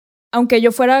aunque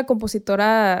yo fuera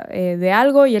compositora de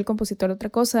algo y él compositor de otra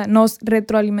cosa, nos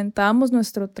retroalimentábamos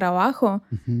nuestro trabajo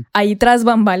ahí tras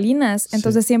bambalinas.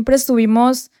 Entonces siempre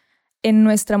estuvimos en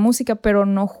nuestra música, pero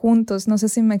no juntos. No sé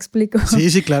si me explico.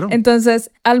 Sí, claro.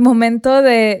 Entonces, al momento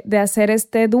de hacer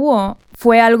este dúo,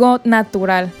 fue algo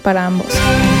natural para ambos.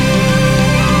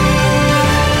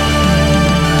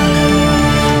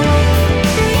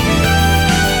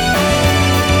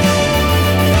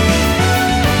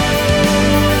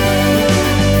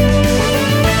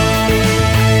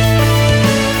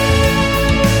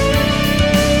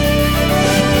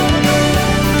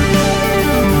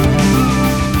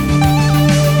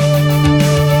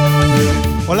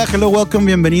 Hola, hello, welcome,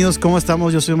 bienvenidos. ¿Cómo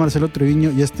estamos? Yo soy Marcelo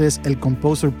Treviño y este es el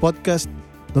Composer Podcast,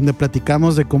 donde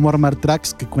platicamos de cómo armar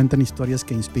tracks que cuentan historias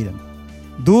que inspiran.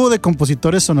 Dúo de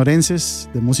compositores sonorenses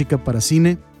de música para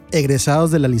cine,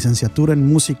 egresados de la licenciatura en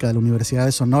música de la Universidad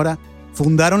de Sonora,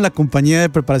 fundaron la compañía de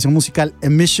preparación musical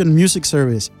Emission Music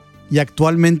Service y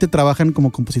actualmente trabajan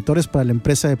como compositores para la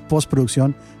empresa de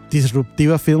postproducción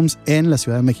Disruptiva Films en la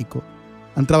Ciudad de México.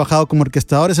 Han trabajado como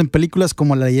orquestadores en películas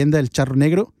como La leyenda del charro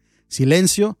negro,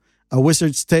 Silencio, A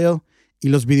Wizard's Tale y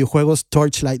los videojuegos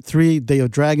Torchlight 3, Day of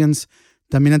Dragons.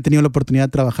 También han tenido la oportunidad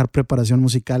de trabajar preparación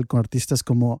musical con artistas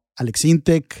como Alex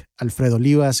Intec, Alfredo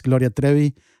Olivas, Gloria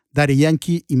Trevi, Daddy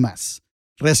Yankee y más.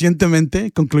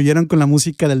 Recientemente concluyeron con la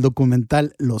música del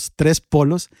documental Los Tres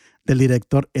Polos del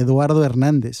director Eduardo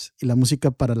Hernández y la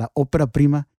música para la ópera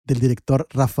prima del director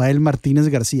Rafael Martínez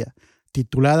García,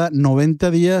 titulada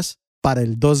 90 días para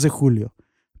el 2 de julio.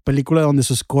 Película donde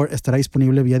su score estará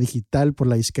disponible vía digital por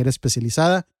la disquera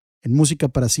especializada en música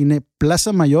para cine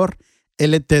Plaza Mayor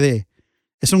LTD.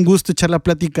 Es un gusto echar la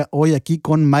plática hoy aquí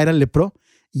con Mayra Lepró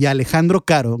y Alejandro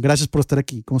Karo. Gracias por estar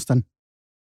aquí. ¿Cómo están?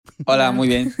 Hola, muy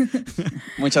bien.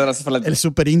 Muchas gracias por la... El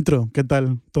super intro. ¿Qué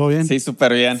tal? ¿Todo bien? Sí,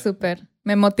 súper bien. Súper.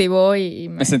 Me motivó y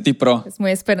me sentí pro. Es muy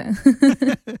esperada.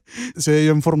 Se ve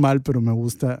bien formal, pero me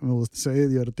gusta. Se ve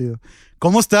divertido.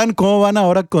 ¿Cómo están? ¿Cómo van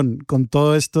ahora con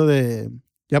todo esto de...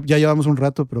 Ya llevamos un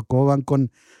rato, pero ¿cómo van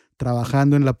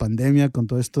trabajando en la pandemia, con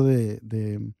todo esto de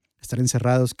estar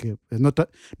encerrados, que es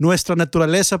nuestra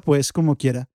naturaleza, pues, como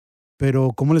quiera?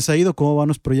 Pero ¿cómo les ha ido? ¿Cómo van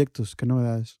los proyectos? ¿Qué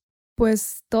novedades?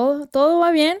 Pues todo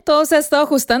va bien, todo se ha estado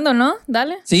ajustando, ¿no?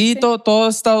 Dale. Sí. Todo ha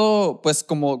estado, pues,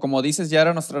 como dices, ya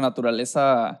era nuestra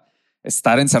naturaleza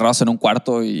estar encerrados en un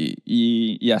cuarto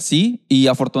y así. Y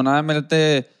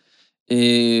afortunadamente...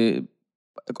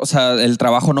 o sea, el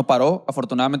trabajo no paró.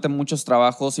 Afortunadamente muchos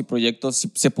trabajos y proyectos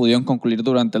se pudieron concluir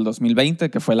durante el 2020,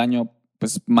 que fue el año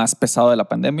pues, más pesado de la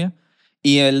pandemia.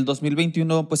 Y el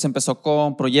 2021 pues empezó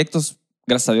con proyectos,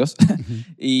 gracias a Dios.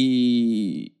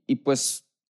 y pues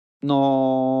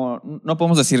no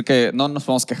podemos decir que no nos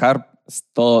podemos quejar.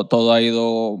 Todo ha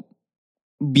ido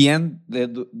bien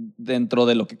dentro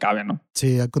de lo que cabe, ¿no?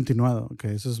 Sí, ha continuado.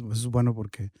 Okay, eso es bueno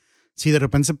porque sí, de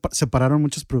repente se pararon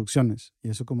muchas producciones y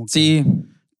eso como que sí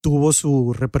tuvo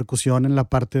su repercusión en la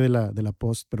parte de la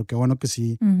post, pero qué bueno que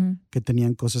sí, que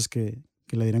tenían cosas que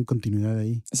le dieran continuidad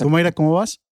ahí. Exacto. ¿Tú, Mayra, cómo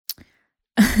vas?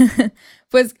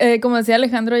 Pues como decía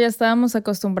Alejandro, ya estábamos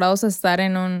acostumbrados a estar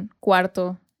en un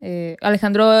cuarto.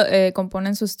 Alejandro compone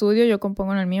en su estudio, yo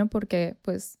compongo en el mío porque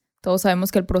pues todos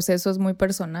sabemos que el proceso es muy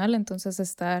personal, entonces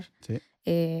estar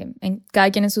en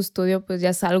cada quien en su estudio pues ya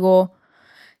es algo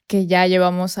que ya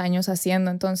llevamos años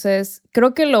haciendo. Entonces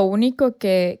creo que lo único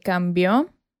que cambió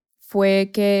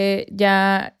fue que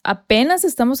ya apenas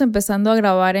estamos empezando a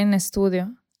grabar en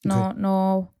estudio.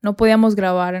 No podíamos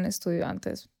grabar en estudio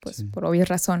antes, pues por obvias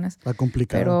razones. Está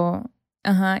complicado. Pero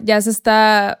ya se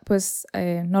está pues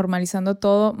normalizando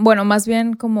todo. Bueno, más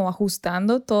bien como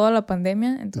ajustando toda la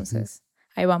pandemia. Entonces,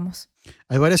 ahí vamos.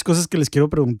 Hay varias cosas que les quiero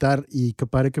preguntar y qué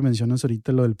padre que mencionas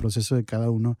ahorita lo del proceso de cada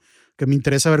uno, que me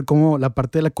interesa ver cómo la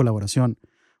parte de la colaboración.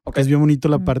 Okay. Es bien bonito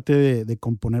la parte de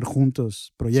componer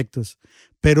juntos proyectos.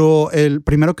 Pero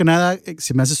primero que nada,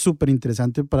 se me hace súper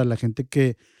interesante para la gente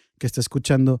que está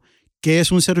escuchando, que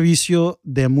es un servicio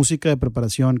de música de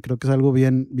preparación. Creo que es algo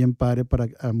bien padre para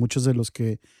muchos de los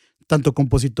que, tanto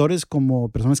compositores como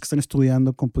personas que están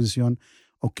estudiando composición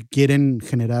o que quieren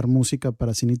generar música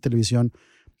para cine y televisión.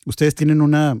 Ustedes tienen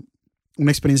una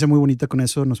experiencia muy bonita con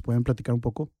eso. ¿Nos pueden platicar un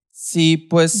poco? Sí,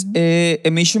 pues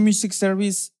Emission Music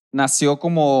Service nació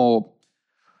como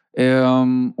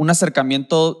un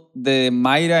acercamiento de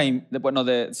Mayra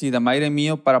de Mayra y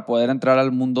mío para poder entrar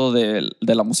al mundo de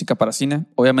la música para cine.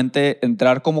 Obviamente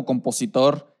entrar como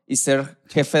compositor y ser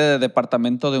jefe de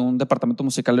departamento de un departamento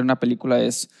musical de una película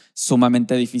es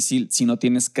sumamente difícil si no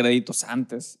tienes créditos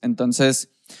antes.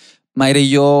 Entonces Mayra y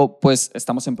yo pues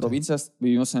estamos en provincias,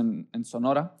 vivimos en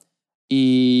Sonora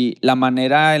Y la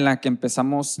manera en la que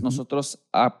empezamos nosotros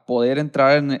a poder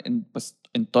entrar pues,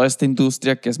 en toda esta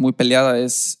industria que es muy peleada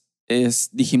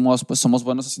dijimos, pues somos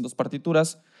buenos haciendo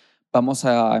partituras, vamos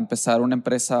a empezar una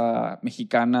empresa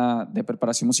mexicana de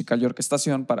preparación musical y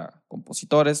orquestación para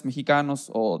compositores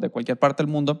mexicanos o de cualquier parte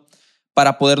del mundo,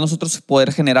 para nosotros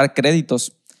poder generar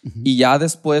créditos. Y ya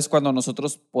después, cuando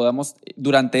nosotros podamos,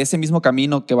 durante ese mismo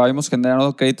camino que vamos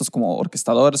generando créditos como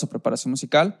orquestadores o preparación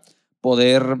musical,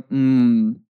 poder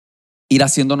ir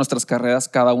haciendo nuestras carreras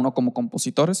cada uno como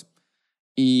compositores.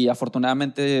 Y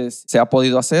afortunadamente se ha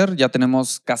podido hacer. Ya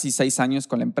tenemos casi 6 años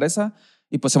con la empresa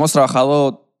y pues hemos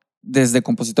trabajado desde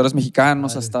compositores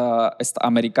mexicanos hasta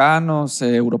americanos,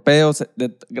 europeos,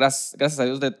 gracias a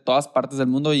Dios, de todas partes del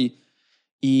mundo,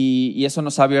 y eso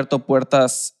nos ha abierto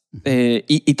puertas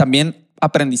y también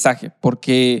aprendizaje,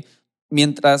 porque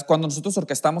cuando nosotros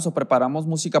orquestamos o preparamos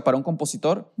música para un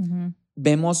compositor,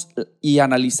 vemos y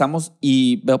analizamos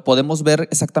y podemos ver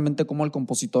exactamente cómo el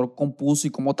compositor compuso y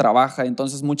cómo trabaja.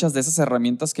 Entonces, muchas de esas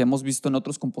herramientas que hemos visto en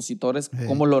otros compositores,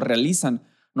 cómo lo realizan,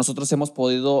 nosotros hemos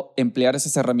podido emplear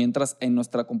esas herramientas en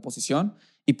nuestra composición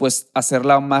y pues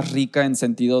hacerla más rica en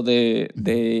sentido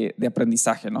de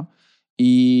aprendizaje, ¿no?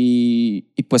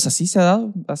 Y pues así se ha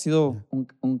dado. Ha sido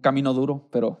un camino duro,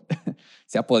 pero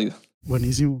se ha podido.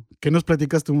 Buenísimo. ¿Qué nos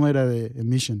platicas tú, Mayra, de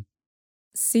Mission?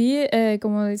 Sí,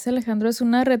 como dice Alejandro, es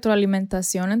una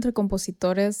retroalimentación entre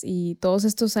compositores y todos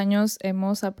estos años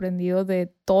hemos aprendido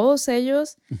de todos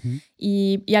ellos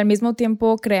y al mismo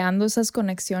tiempo creando esas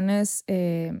conexiones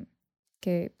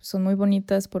que son muy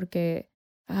bonitas porque,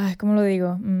 ¿cómo lo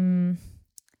digo?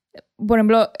 Por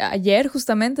ejemplo, ayer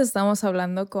justamente estábamos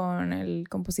hablando con el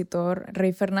compositor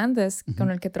Rey Fernández,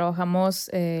 con el que trabajamos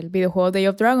el videojuego Day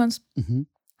of Dragons.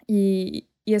 Y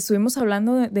estuvimos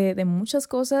hablando de muchas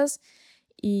cosas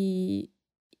y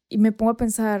me pongo a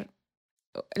pensar,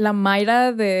 la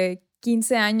Mayra de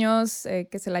 15 años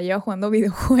que se la lleva jugando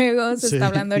videojuegos, está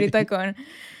hablando ahorita con...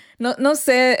 No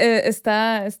sé,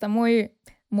 está muy,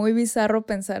 muy bizarro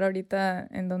pensar ahorita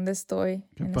en dónde estoy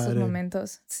en esos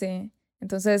momentos. Sí.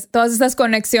 Entonces, todas estas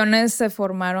conexiones se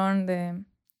formaron de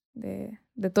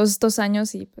todos estos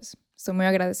años y pues estoy muy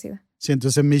agradecida. Sí,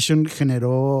 entonces Mission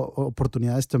generó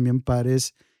oportunidades también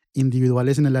pares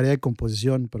individuales en el área de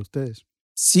composición para ustedes.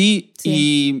 Sí.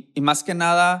 Y más que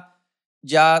nada,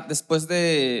 ya después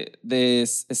de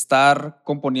estar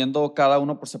componiendo cada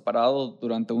uno por separado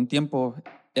durante un tiempo,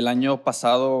 el año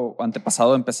pasado o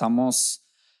antepasado empezamos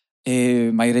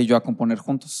Mayra y yo a componer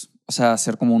juntos. O sea,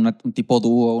 hacer como un tipo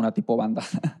dúo, una tipo banda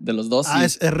de los dos.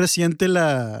 Es reciente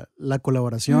la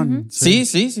colaboración.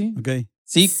 Sí. Okay.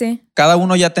 Sí, cada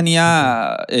uno ya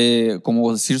tenía,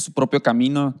 como decir, su propio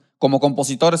camino como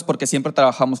compositores, porque siempre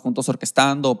trabajamos juntos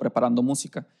orquestando o preparando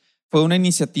música. Fue una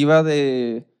iniciativa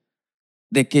de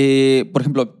que, por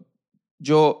ejemplo,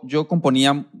 yo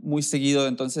componía muy seguido,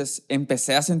 entonces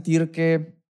empecé a sentir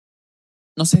que,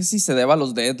 no sé si se deba a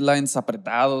los deadlines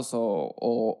apretados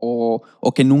o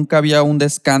que nunca había un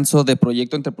descanso de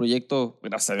proyecto entre proyecto,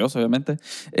 gracias a Dios, obviamente,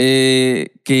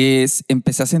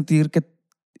 empecé a sentir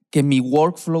que mi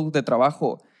workflow de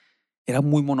trabajo era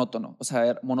muy monótono. O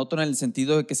sea, monótono en el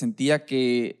sentido de que sentía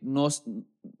que no...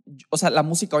 O sea, la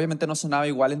música obviamente no sonaba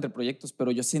igual entre proyectos,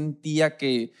 pero yo sentía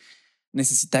que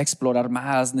necesitaba explorar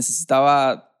más,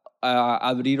 necesitaba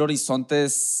abrir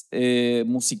horizontes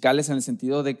musicales en el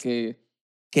sentido de que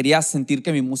quería sentir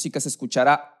que mi música se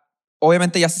escuchara.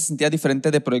 Obviamente ya se sentía diferente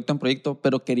de proyecto en proyecto,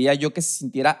 pero quería yo que se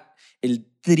sintiera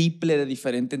el triple de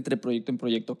diferente entre proyecto en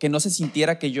proyecto, que no se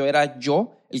sintiera que yo era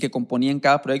yo el que componía en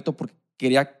cada proyecto, porque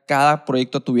quería que cada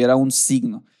proyecto tuviera un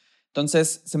signo.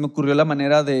 Entonces se me ocurrió la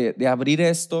manera de abrir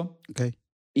esto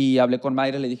y hablé con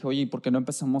Mayra y le dije, oye, ¿por qué no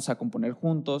empezamos a componer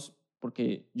juntos?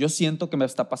 Porque yo siento que me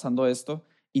está pasando esto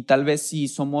y tal vez si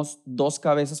somos 2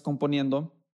 cabezas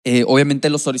componiendo,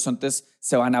 obviamente los horizontes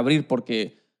se van a abrir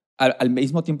porque al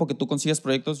mismo tiempo que tú consigues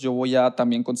proyectos, yo voy a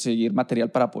también conseguir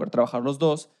material para poder trabajar los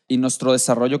dos y nuestro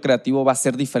desarrollo creativo va a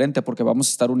ser diferente porque vamos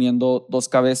a estar uniendo 2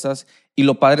 cabezas y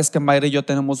lo padre es que Mayra y yo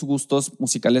tenemos gustos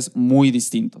musicales muy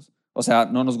distintos. O sea,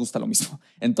 no nos gusta lo mismo.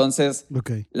 Entonces,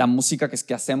 la música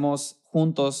que hacemos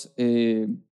juntos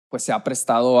pues se ha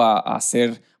prestado a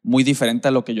ser muy diferente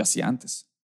a lo que yo hacía antes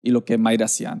y lo que Mayra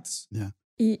hacía antes.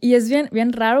 Y es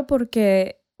bien raro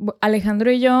porque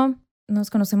Alejandro y yo nos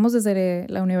conocemos desde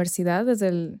la universidad, desde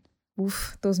el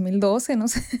 2012, no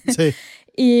sé. Sí.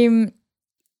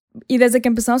 Y desde que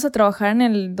empezamos a trabajar en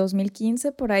el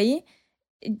 2015, por ahí,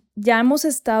 ya hemos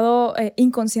estado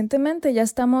inconscientemente, ya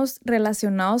estamos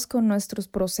relacionados con nuestros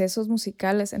procesos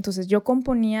musicales. Entonces yo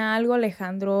componía algo,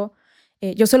 Alejandro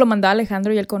yo se lo mandaba a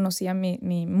Alejandro y él conocía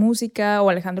mi música, o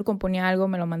Alejandro componía algo,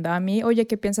 me lo mandaba a mí, oye,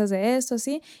 ¿qué piensas de esto?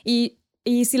 Así. Y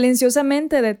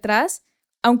silenciosamente detrás,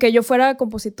 aunque yo fuera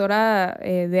compositora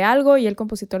de algo y él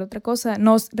compositor de otra cosa,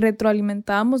 nos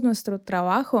retroalimentábamos nuestro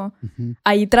trabajo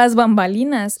ahí tras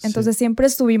bambalinas. Entonces siempre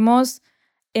estuvimos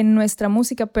en nuestra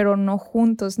música, pero no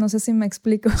juntos. No sé si me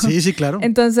explico. Sí, claro.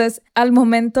 Entonces, al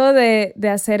momento de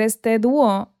hacer este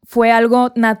dúo, fue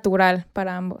algo natural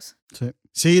para ambos.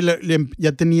 Sí,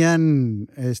 ya tenían,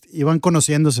 iban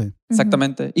conociéndose.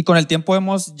 Exactamente. Y con el tiempo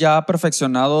hemos ya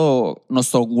perfeccionado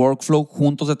nuestro workflow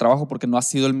juntos de trabajo, porque no ha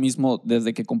sido el mismo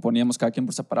desde que componíamos cada quien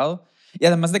por separado. Y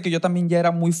además de que yo también ya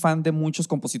era muy fan de muchos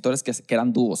compositores que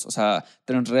eran dúos. O sea,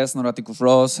 Trent Reznor, Atticus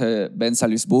Ross, Ben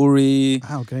Salisbury.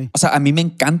 Ok. O sea, a mí me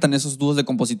encantan esos dúos de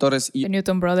compositores. The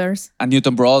Newton Brothers. A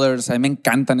Newton Brothers. A mí me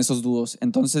encantan esos dúos.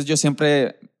 Entonces yo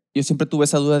siempre tuve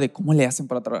esa duda de cómo le hacen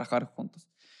para trabajar juntos.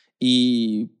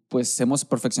 Y pues hemos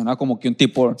perfeccionado como que un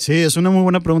tipo. Sí, es una muy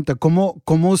buena pregunta. ¿Cómo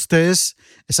ustedes,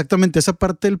 exactamente esa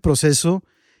parte del proceso,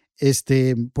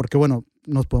 porque bueno,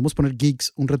 nos podemos poner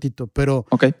geeks un ratito, pero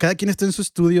cada quien está en su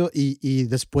estudio y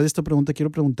después de esta pregunta quiero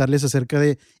preguntarles acerca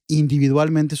de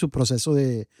individualmente su proceso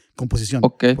de composición.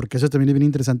 Porque eso también es bien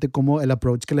interesante, como el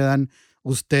approach que le dan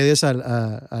ustedes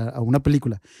a una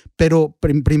película. Pero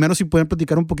primero si pueden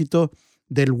platicar un poquito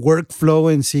del workflow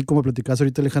en sí, como platicabas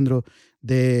ahorita, Alejandro,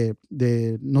 de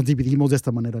nos dividimos de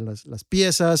esta manera las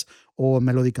piezas, o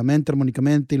melódicamente,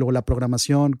 armónicamente, y luego la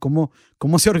programación, cómo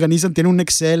se organizan, tienen un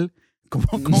Excel, cómo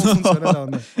funciona la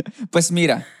onda. Pues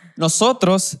mira,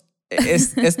 nosotros,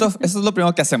 esto es lo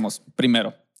primero que hacemos,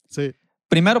 primero. Sí.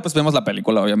 Primero, pues vemos la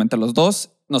película, obviamente los dos,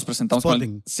 nos presentamos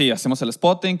hacemos el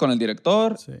spotting con el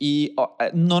director y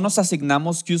no nos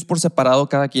asignamos cues por separado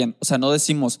cada quien. O sea, no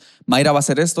decimos, Mayra va a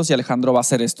hacer estos y Alejandro va a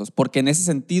hacer estos, porque en ese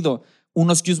sentido,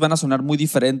 unos cues van a sonar muy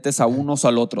diferentes a unos o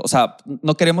al otro. O sea,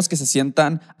 no queremos que se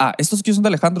sientan, estos cues son de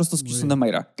Alejandro, estos cues son de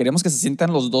Mayra. Queremos que se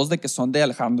sientan los dos de que son de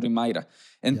Alejandro y Mayra.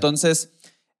 Entonces,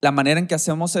 la manera en que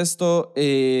hacemos esto,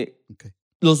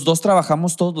 los dos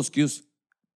trabajamos todos los cues.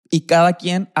 Y cada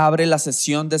quien abre la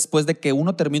sesión después de que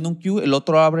uno termina un cue, el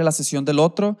otro abre la sesión del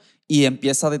otro y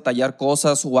empieza a detallar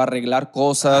cosas o a arreglar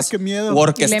cosas. ¡Qué miedo! O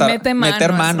orquestar,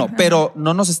 meter mano. Pero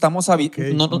no nos estamos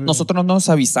nosotros no nos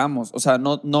avisamos. O sea,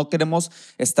 no queremos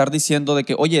estar diciendo de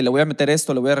que, oye, le voy a meter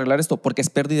esto, le voy a arreglar esto, porque es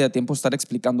pérdida de tiempo estar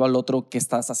explicando al otro qué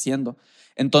estás haciendo.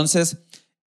 Entonces,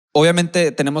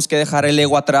 obviamente tenemos que dejar el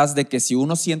ego atrás de que si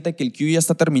uno siente que el cue ya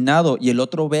está terminado y el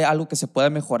otro ve algo que se puede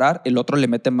mejorar, el otro le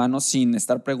mete mano sin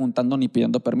estar preguntando ni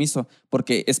pidiendo permiso,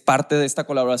 porque es parte de esta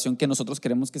colaboración que nosotros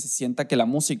queremos que se sienta que la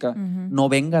música no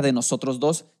venga de nosotros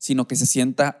dos, sino que se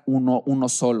sienta uno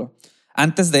solo.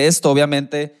 Antes de esto,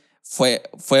 obviamente, fue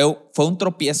un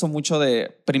tropiezo mucho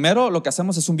de... Primero, lo que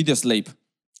hacemos es un video slave.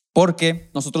 Porque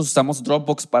nosotros usamos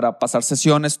Dropbox para pasar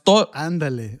sesiones.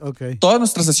 Ándale, Todas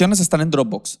nuestras sesiones están en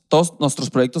Dropbox. Todos nuestros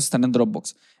proyectos están en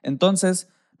Dropbox. Entonces,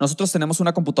 nosotros tenemos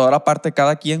una computadora aparte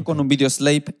cada quien con un video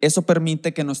slave. Eso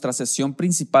permite que nuestra sesión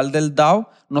principal del DAW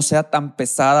no sea tan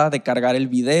pesada de cargar el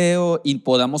video y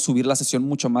podamos subir la sesión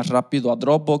mucho más rápido a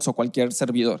Dropbox o cualquier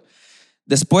servidor.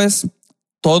 Después,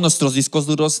 todos nuestros discos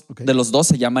duros de los dos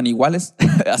se llaman iguales.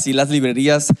 Así las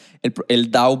librerías, el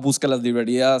DAW busca las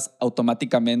librerías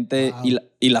automáticamente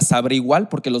y las abre igual,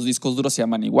 porque los discos duros se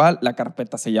llaman igual, la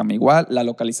carpeta se llama igual, la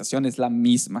localización es la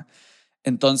misma.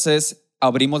 Entonces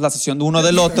abrimos la sesión de uno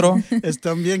del otro.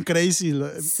 Están bien crazy.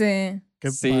 Sí. Qué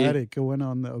padre, qué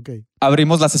buena onda.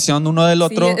 Abrimos la sesión de uno del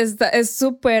otro. Sí, es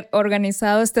súper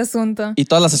organizado este asunto. Y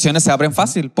todas las sesiones se abren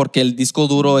fácil, porque el disco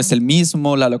duro es el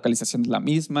mismo, la localización es la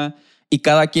misma. Y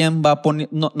cada quien va a poner,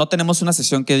 no tenemos una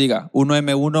sesión que diga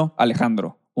 1M1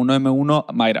 Alejandro,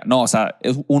 1M1 Mayra. No, o sea,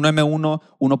 es 1M1,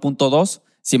 1.2.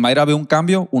 Si Mayra ve un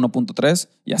cambio, 1.3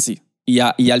 y así. Y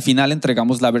al final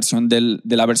entregamos la versión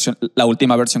la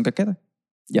última versión que queda.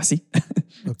 Y así.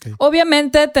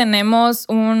 Obviamente tenemos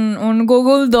un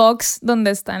Google Docs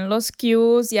donde están los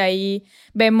cues y ahí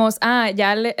vemos,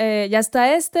 ya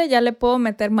está ya le puedo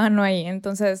meter mano ahí.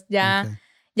 Entonces ya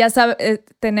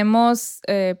tenemos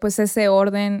pues ese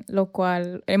orden, lo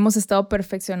cual hemos estado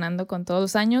perfeccionando con todos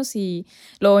los años, y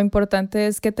lo importante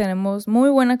es que tenemos muy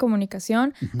buena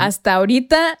comunicación. Hasta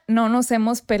ahorita no nos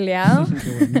hemos peleado.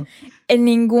 Bueno. En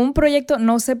ningún proyecto,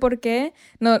 no sé por qué.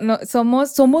 No,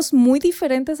 somos muy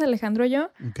diferentes, Alejandro y yo.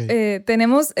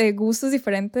 Tenemos gustos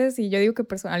diferentes y yo digo que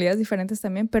personalidades diferentes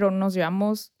también, pero nos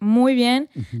llevamos muy bien.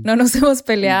 No nos hemos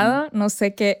peleado. No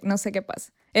sé qué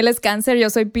pasa. Él es Cáncer, yo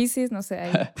soy Piscis, no sé.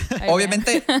 Ahí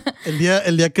obviamente.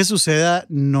 El día que suceda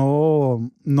no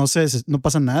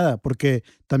pasa nada, porque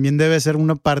también debe ser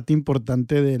una parte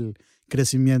importante del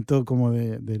crecimiento como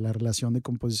de la relación de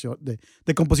composición,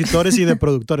 de compositores y de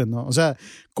productores, ¿no? O sea,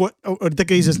 ahorita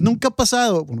que dices, nunca ha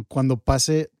pasado, bueno, cuando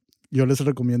pase, yo les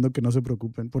recomiendo que no se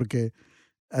preocupen, porque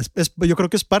yo creo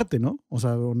que es parte, ¿no? O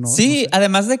sea, no. Sí, no sé.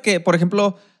 Además de que, por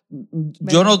ejemplo,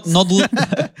 yo no dudo.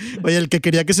 Oye, el que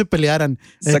quería que se pelearan.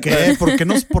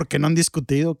 ¿Por qué no han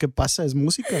discutido? ¿Qué pasa? Es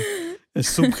música.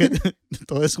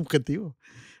 Todo es subjetivo.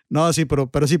 No, sí, pero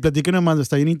sí, platíquenme más,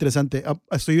 está bien interesante.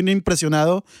 Estoy bien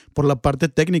impresionado por la parte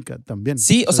técnica también.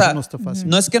 Sí, o sea, no está fácil.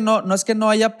 no es que no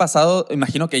haya pasado,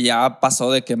 imagino que ya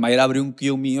pasó de que Mayra abrió un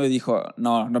cue mío y dijo,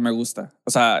 no me gusta.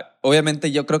 O sea,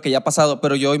 obviamente yo creo que ya ha pasado,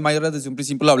 pero yo y Mayra desde un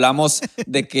principio lo hablamos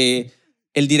de que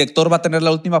el director va a tener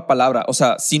la última palabra. O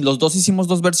sea, si los dos hicimos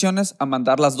 2 versiones, a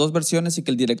mandar las 2 versiones y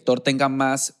que el director tenga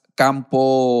más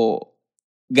campo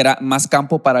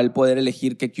para él poder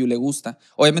elegir qué cue le gusta.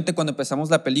 Obviamente cuando empezamos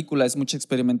la película es mucha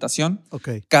experimentación.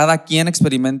 Okay. Cada quien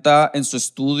experimenta en su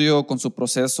estudio, con su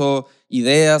proceso,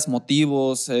 ideas,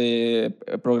 motivos,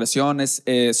 progresiones,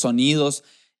 sonidos.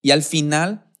 Y al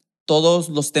final, todos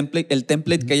los el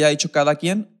template que haya hecho cada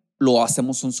quien, lo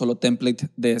hacemos un solo template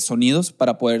de sonidos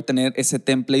para poder tener ese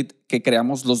template que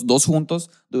creamos los dos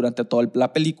juntos durante toda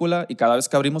la película. Y cada vez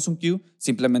que abrimos un cue,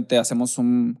 simplemente hacemos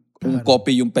un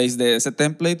copy y un paste de ese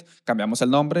template, cambiamos el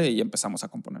nombre y empezamos a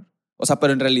componer. O sea,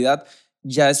 pero en realidad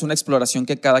ya es una exploración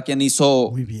que cada quien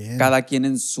hizo, cada quien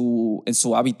en su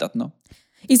hábitat, ¿no?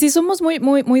 Y sí somos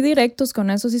muy directos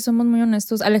con eso, sí somos muy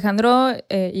honestos. Alejandro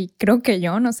y creo que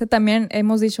yo, no sé, también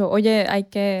hemos dicho, oye, hay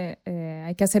que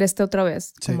hacer otra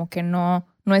vez. Sí. Como que no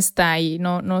está ahí,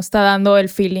 no está dando el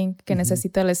feeling que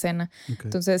necesita la escena. Okay.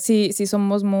 Entonces sí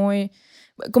somos muy...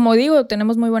 Como digo,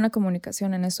 tenemos muy buena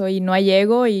comunicación en eso y no hay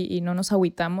ego y no nos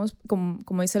agüitamos.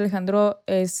 Como dice Alejandro,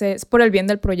 es por el bien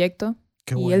del proyecto.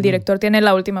 Qué y bueno. El director tiene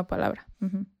la última palabra.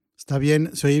 Está bien,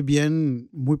 soy bien,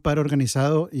 muy padre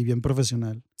organizado y bien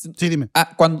profesional. Sí, dime.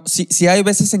 Sí hay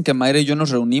veces en que Mayra y yo nos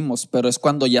reunimos, pero es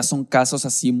cuando ya son casos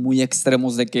así muy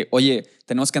extremos de que, oye,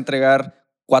 tenemos que entregar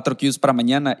 4 cues para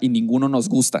mañana y ninguno nos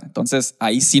gusta. Entonces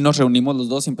ahí sí nos reunimos los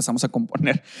dos y empezamos a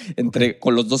componer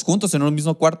con los dos juntos en un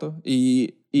mismo cuarto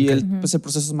y el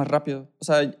proceso es más rápido. O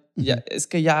sea, es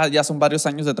que ya son varios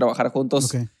años de trabajar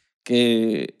juntos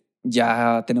que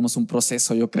ya tenemos un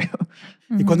proceso, yo creo.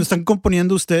 Y cuando están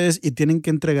componiendo ustedes y tienen que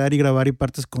entregar y grabar y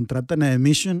partes, ¿contratan a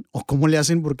Emission? ¿O cómo le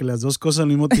hacen? Porque las dos cosas al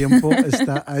mismo tiempo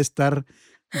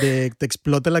te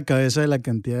explota la cabeza de la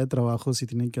cantidad de trabajo si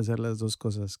tienen que hacer las dos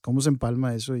cosas. ¿Cómo se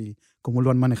empalma eso y cómo lo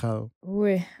han manejado?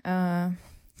 Uy,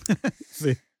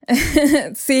 sí.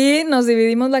 Sí, nos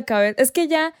dividimos la cabeza. Es que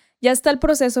ya está el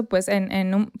proceso, pues,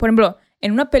 por ejemplo,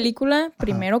 en una película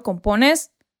primero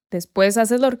compones, después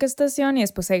haces la orquestación y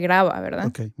después se graba, ¿verdad?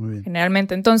 Ok, muy bien.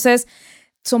 Generalmente. Entonces,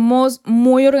 somos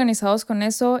muy organizados con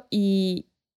eso y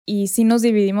sí nos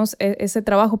dividimos ese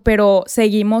trabajo, pero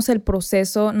seguimos el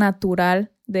proceso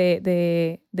natural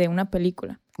de una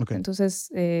película. Okay.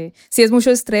 Entonces, sí es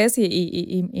mucho estrés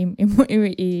y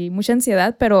mucha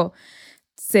ansiedad, pero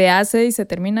se hace y se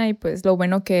termina y pues lo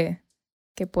bueno que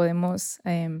podemos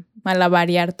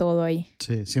malabarear todo ahí.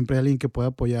 Sí, siempre hay alguien que pueda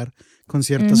apoyar con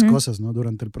ciertas cosas, ¿no?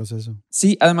 Durante el proceso.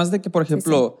 Sí, además de que, por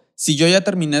ejemplo, si yo ya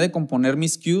terminé de componer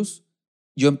mis cues,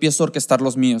 yo empiezo a orquestar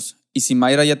los míos. Y si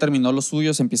Mayra ya terminó los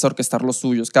suyos, empieza a orquestar los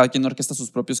suyos. Cada quien orquesta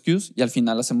sus propios cues y al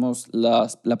final hacemos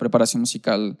la preparación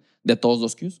musical de todos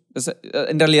los cues.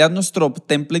 En realidad, nuestro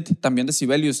template también de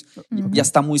Sibelius ya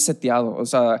está muy seteado. O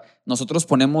sea, nosotros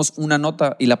ponemos una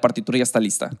nota y la partitura ya está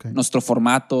lista. Okay.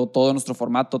 Todo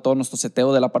nuestro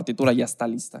seteo de la partitura ya está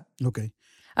lista. Ok.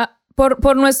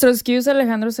 Por nuestros cues,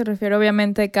 Alejandro se refiere,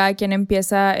 obviamente, cada quien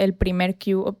empieza el primer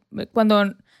cue.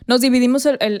 Cuando nos dividimos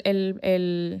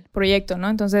el proyecto, ¿no?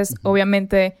 Entonces,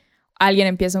 obviamente, alguien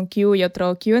empieza un cue y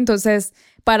otro cue. Entonces,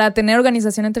 para tener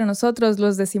organización entre nosotros,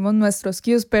 los decimos nuestros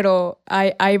cues, pero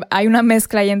hay una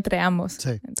mezcla ahí entre ambos. Sí.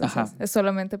 Entonces, es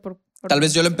solamente por Tal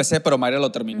vez yo lo empecé, pero Mayra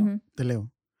lo terminó. Te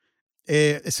leo.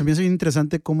 Se me hace bien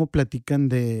interesante cómo platican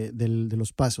de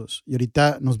los pasos. Y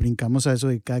ahorita nos brincamos a eso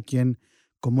de cada quien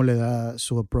cómo le da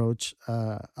su approach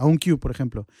a un cue, por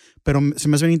ejemplo. Pero se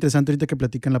me hace bien interesante ahorita que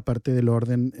platican la parte del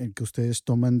orden que ustedes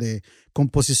toman de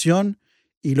composición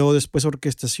y luego después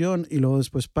orquestación y luego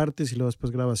después partes y luego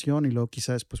después grabación y luego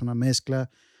quizás después una mezcla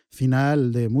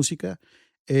final de música.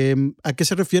 ¿A qué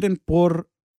se refieren por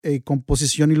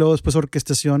composición y luego después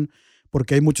orquestación?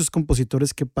 Porque hay muchos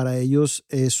compositores que para ellos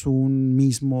es un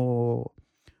mismo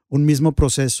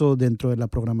proceso dentro de la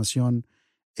programación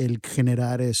el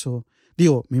generar eso.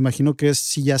 Digo, me imagino que es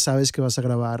si ya sabes que vas a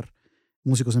grabar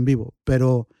músicos en vivo,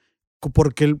 pero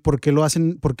 ¿por qué lo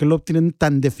hacen? ¿Por qué lo tienen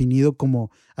tan definido como,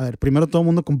 a ver, primero todo el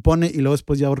mundo compone y luego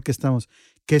después ya orquestamos?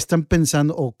 ¿qué están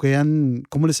pensando o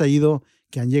cómo les ha ido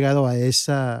que han llegado a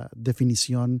esa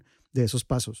definición de esos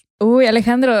pasos? Uy,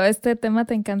 Alejandro, este tema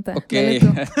te encanta. Ok, Dale tú.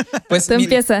 pues Tú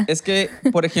empieza. es que,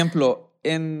 por ejemplo,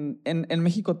 en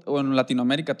México o en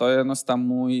Latinoamérica todavía no está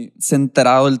muy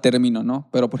centrado el término, ¿no?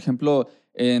 Pero, por ejemplo,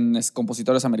 en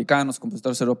compositores americanos,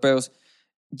 compositores europeos,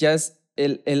 ya es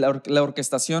la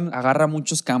orquestación agarra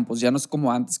muchos campos. Ya no es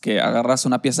como antes que agarras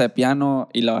una pieza de piano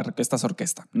y la orquestas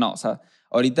orquesta. No, o sea,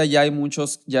 ahorita ya hay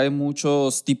muchos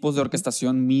tipos de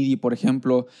orquestación MIDI, por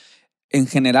ejemplo. En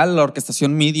general, la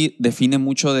orquestación MIDI define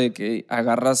mucho de que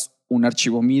agarras un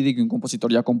archivo MIDI que un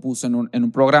compositor ya compuso en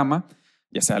un programa,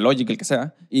 ya sea Logic, el que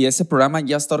sea, y ese programa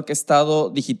ya está orquestado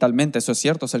digitalmente. Eso es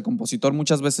cierto. O sea, el compositor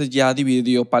muchas veces ya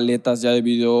dividió paletas, ya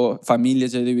dividió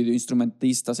familias, ya dividió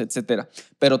instrumentistas, etcétera.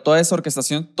 Pero toda esa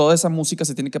orquestación, toda esa música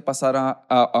se tiene que pasar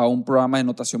a un programa de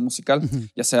notación musical,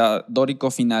 ya sea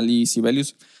Dórico, Finale y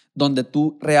Sibelius, donde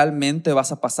tú realmente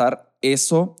vas a pasar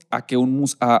eso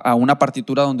a una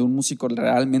partitura donde un músico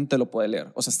realmente lo puede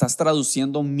leer. O sea, estás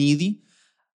traduciendo MIDI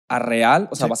a real.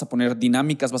 O sea, vas a poner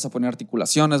dinámicas, vas a poner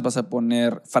articulaciones, vas a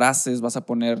poner frases, vas a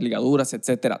poner ligaduras,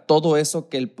 etcétera. Todo eso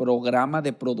que el programa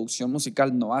de producción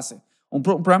musical no hace. Un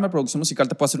programa de producción musical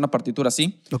te puede hacer una partitura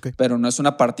así, pero no es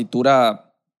una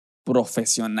partitura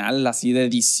profesional, así de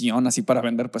edición, así para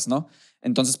vender, pues no.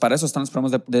 Entonces, para eso están los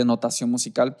programas de notación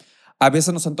musical. A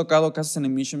veces nos han tocado casos en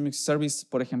Emission Mix Service,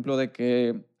 por ejemplo, de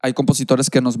que hay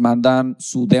compositores que nos mandan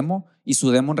su demo y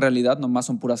su demo en realidad nomás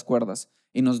son puras cuerdas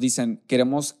y nos dicen,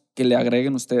 queremos que le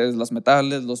agreguen ustedes los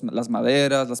metales, las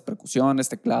maderas, las percusiones,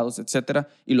 teclados, etcétera,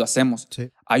 y lo hacemos. Sí.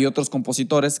 Hay otros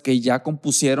compositores que ya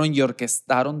compusieron y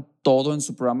orquestaron todo en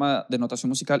su programa de notación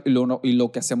musical y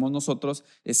lo que hacemos nosotros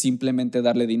es simplemente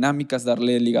darle dinámicas,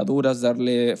 darle ligaduras,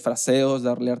 darle fraseos,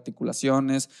 darle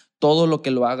articulaciones, todo lo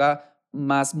que lo haga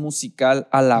más musical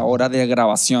a la hora de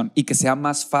grabación y que sea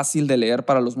más fácil de leer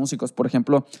para los músicos. Por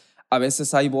ejemplo, a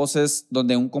veces hay voces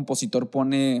donde un compositor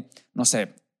pone, no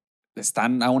sé,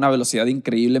 están a una velocidad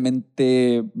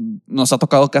increíblemente... Nos ha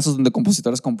tocado casos donde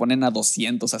compositores componen a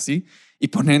 200 así y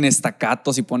ponen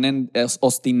estacatos y ponen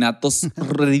ostinatos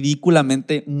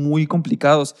ridículamente muy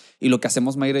complicados. Y lo que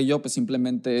hacemos Mayra y yo pues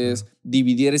simplemente es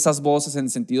dividir esas voces en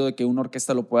el sentido de que una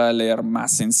orquesta lo pueda leer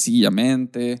más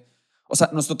sencillamente. O sea,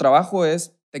 nuestro trabajo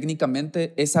es,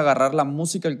 técnicamente, es agarrar la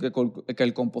música que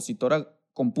el compositor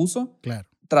compuso, claro,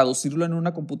 traducirlo en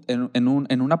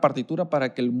una partitura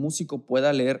para que el músico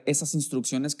pueda leer esas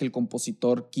instrucciones que el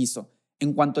compositor quiso.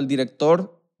 En cuanto al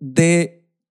director de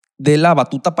la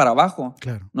batuta para abajo,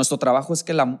 claro, nuestro trabajo es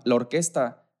que la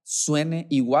orquesta suene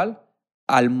igual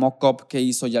al mock-up que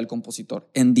hizo ya el compositor,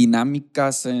 en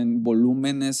dinámicas, en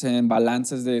volúmenes, en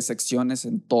balances de secciones,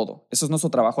 en todo. Eso es nuestro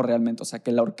trabajo realmente, o sea,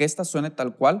 que la orquesta suene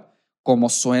tal cual como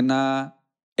suena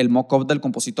el mock-up del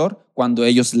compositor cuando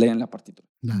ellos leen la partitura.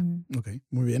 Ok,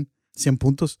 muy bien. 100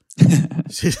 puntos.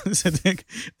 Sí,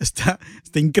 está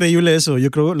increíble eso.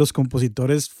 Yo creo que los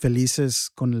compositores felices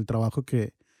con el trabajo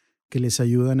que les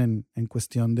ayudan en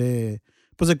cuestión de,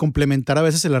 pues de complementar a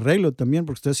veces el arreglo también,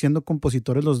 porque ustedes siendo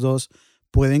compositores los dos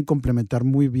pueden complementar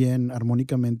muy bien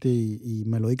armónicamente y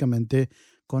melódicamente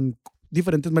con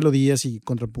diferentes melodías y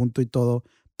contrapunto y todo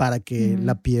para que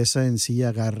la pieza en sí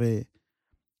agarre.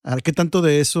 A ver qué tanto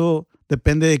de eso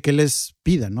depende de qué les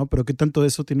pidan, ¿no? Pero qué tanto de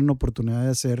eso tienen oportunidad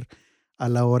de hacer a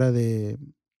la hora de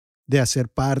hacer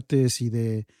partes y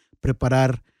de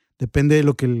preparar. Depende de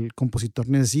lo que el compositor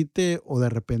necesite o de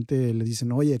repente le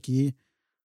dicen, oye, aquí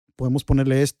podemos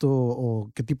ponerle esto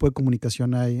o qué tipo de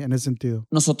comunicación hay en ese sentido.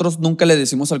 Nosotros nunca le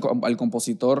decimos al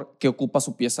compositor que ocupa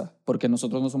su pieza, porque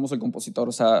nosotros no somos el compositor.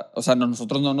 O sea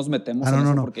nosotros no nos metemos en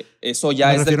eso porque eso ya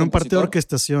Me es del refiero en compositor. parte de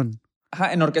orquestación.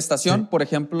 Ajá, en orquestación, por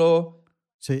ejemplo...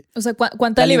 Sí. O sea,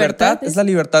 ¿cuánta libertad es la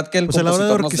libertad que el compositor nos dé. A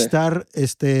la hora de orquestar,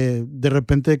 de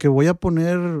repente que voy a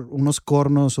poner unos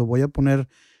cornos o voy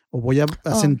a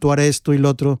acentuar esto y lo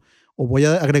otro, o voy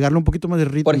a agregarle un poquito más de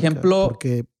ritmo. Por ejemplo...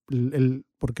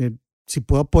 Porque si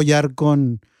puedo apoyar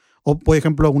o por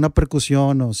ejemplo, una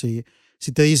percusión, o si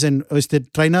te dicen,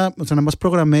 nada más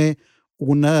programé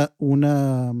una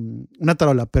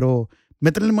tarola, pero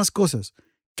métele más cosas.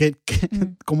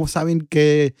 ¿Cómo saben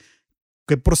qué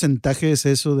porcentaje es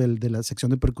eso de la sección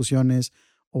de percusiones?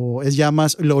 ¿O es ya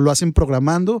más, lo hacen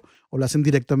programando o lo hacen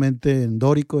directamente en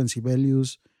Dórico, en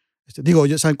Sibelius?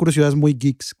 Ya saben curiosidades muy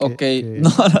geeks que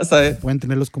pueden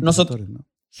tener los compositores, ¿no?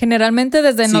 Generalmente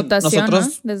desde notación,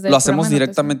 nosotros ¿no? Desde lo hacemos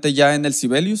directamente ya en el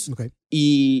Sibelius. Okay.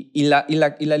 Y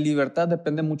la libertad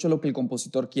depende mucho de lo que el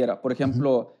compositor quiera. Por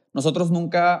ejemplo, nosotros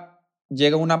nunca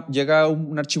llega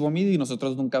un archivo MIDI y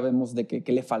nosotros nunca vemos de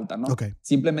qué le falta, ¿no? Okay.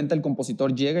 Simplemente el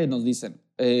compositor llega y nos dice,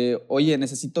 oye,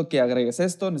 necesito que agregues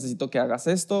esto, necesito que hagas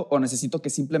esto, o necesito que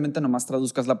simplemente nomás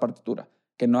traduzcas la partitura,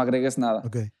 que no agregues nada.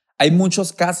 Okay. Hay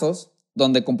muchos casos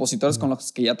donde compositores con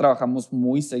los que ya trabajamos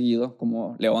muy seguido,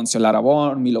 como Leoncio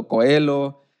Larabón, Milo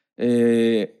Coelho,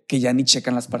 que ya ni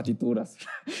checan las partituras.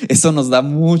 Eso nos da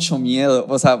mucho miedo.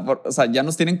 O sea, ya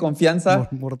nos tienen confianza.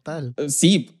 Mortal.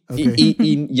 Sí, Okay.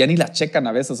 y ya ni la checan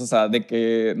a veces. O sea, de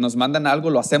que nos mandan algo,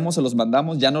 lo hacemos, se los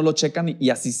mandamos, ya no lo checan y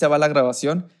así se va la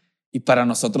grabación. Y para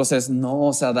nosotros es, no,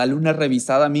 o sea, dale una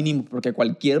revisada mínimo, porque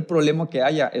cualquier problema que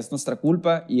haya es nuestra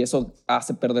culpa y eso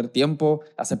hace perder tiempo,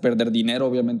 hace perder dinero,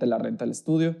 obviamente la renta del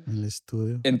estudio. El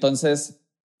estudio. Entonces,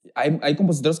 hay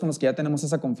compositores con los que ya tenemos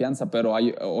esa confianza, pero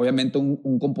hay obviamente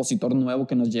un compositor nuevo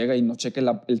que nos llega y nos cheque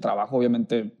el trabajo,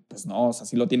 obviamente, pues no, o sea,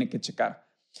 sí lo tiene que checar.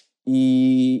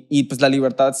 Y pues la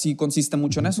libertad sí consiste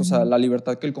mucho en eso, o sea, la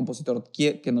libertad que el compositor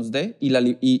quiere que nos dé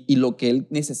y lo que él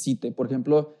necesite. Por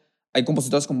ejemplo, hay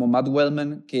compositores como Matt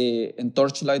Wellman que en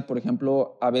Torchlight, por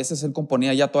ejemplo, a veces él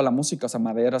componía ya toda la música, o sea,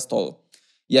 maderas, todo.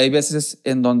 Y hay veces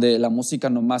en donde la música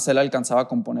nomás él alcanzaba a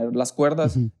componer las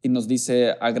cuerdas y nos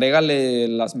dice, agrégale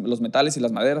los metales y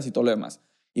las maderas y todo lo demás.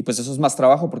 Y pues eso es más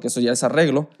trabajo porque eso ya es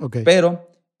arreglo. Okay. Pero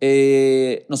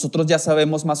nosotros ya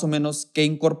sabemos más o menos qué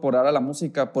incorporar a la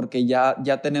música porque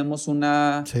ya tenemos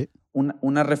una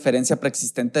referencia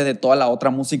preexistente de toda la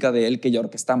otra música de él que ya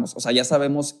orquestamos. O sea, ya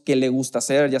sabemos qué le gusta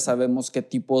hacer, ya sabemos qué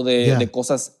tipo de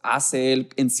cosas hace él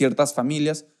en ciertas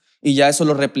familias. Y ya eso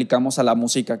lo replicamos a la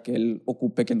música que él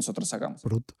ocupe que nosotros hagamos.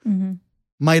 Bruto.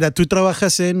 Mayra, ¿tú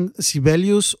trabajas en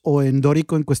Sibelius o en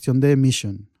Dorico en cuestión de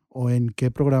Mission? ¿O en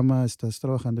qué programa estás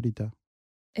trabajando ahorita?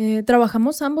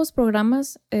 Trabajamos ambos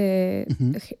programas.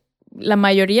 La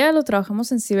mayoría lo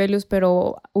trabajamos en Sibelius,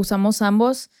 pero usamos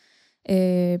ambos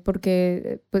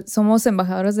porque pues, somos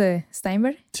embajadores de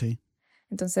Steinberg. Sí.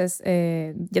 Entonces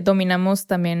ya dominamos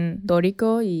también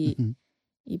Dorico y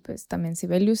pues también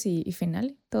Sibelius y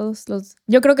Finale, todos los...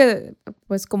 Yo creo que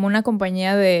pues como una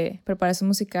compañía de preparación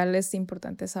musical es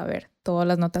importante saber todas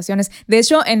las notaciones. De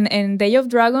hecho, en Day of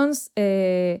Dragons,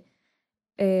 Rey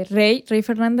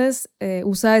Fernández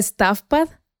usa StaffPad.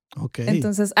 Okay.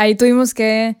 Entonces ahí tuvimos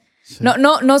que... Sí.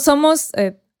 No somos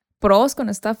pros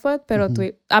con StaffPad, pero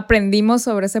aprendimos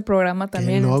sobre ese programa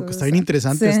también. Qué loco, entonces, está bien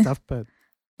interesante sí. StaffPad.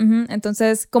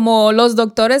 Entonces, como los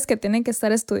doctores que tienen que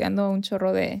estar estudiando un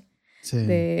chorro de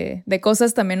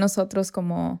cosas, también nosotros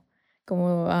como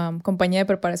compañía de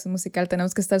preparación musical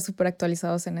tenemos que estar súper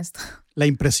actualizados en esto. La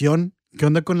impresión, ¿qué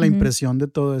onda con la impresión de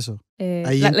todo eso?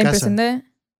 Ahí en la casa. Impresión de...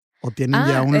 ¿O tienen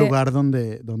ya un lugar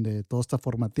donde todo está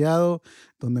formateado,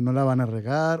 donde no la van a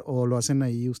regar, o lo hacen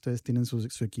ahí, ustedes tienen su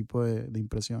equipo de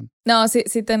impresión? No, sí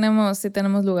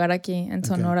tenemos lugar aquí en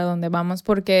Sonora donde vamos,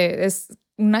 porque es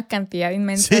una cantidad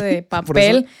inmensa de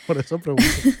papel. Por eso pregunto.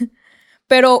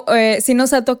 Pero sí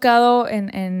nos ha tocado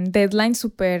en deadline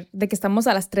súper, de que estamos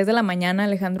a las 3 de la mañana,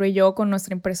 Alejandro y yo, con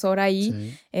nuestra impresora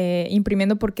ahí,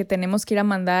 imprimiendo porque tenemos que ir a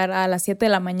mandar a las 7 de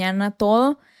la mañana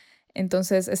todo.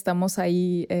 Entonces estamos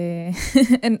ahí,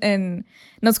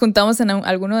 nos juntamos en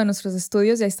alguno de nuestros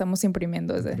estudios y ahí estamos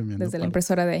imprimiendo desde la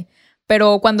impresora de ahí.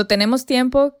 Pero cuando tenemos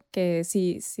tiempo, que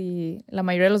sí, la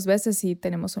mayoría de las veces sí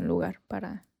tenemos un lugar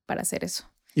para hacer eso.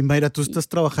 Y Mayra, tú estás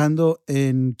trabajando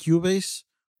en Cubase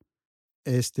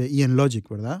y en Logic,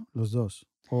 ¿verdad? Los dos.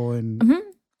 ¿O en...?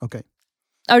 Ok.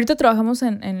 Ahorita trabajamos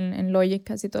en Logic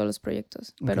casi todos los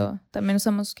proyectos, pero también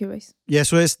usamos Cubase. Y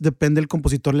eso depende, el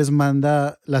compositor les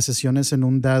manda las sesiones en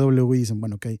un DAW y dicen,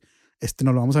 bueno, ok,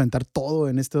 nos lo vamos a aventar todo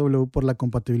en este DAW por la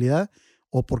compatibilidad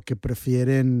o porque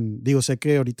prefieren, sé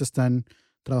que ahorita están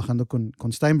trabajando con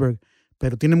Steinberg,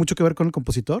 pero ¿tiene mucho que ver con el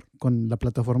compositor, con la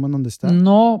plataforma en donde está?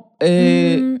 No,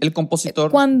 el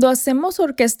compositor... Cuando hacemos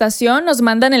orquestación nos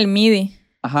mandan el MIDI.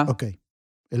 Ajá. Ok,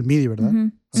 el MIDI, ¿verdad?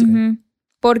 Sí.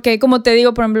 Porque, como te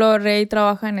digo, por ejemplo, Rey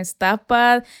trabaja en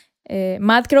StaffPad,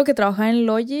 Matt creo que trabaja en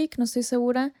Logic, no estoy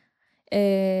segura.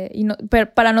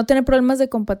 Pero para no tener problemas de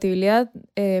compatibilidad,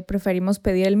 preferimos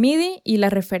pedir el MIDI y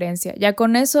la referencia. Ya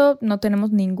con eso no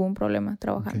tenemos ningún problema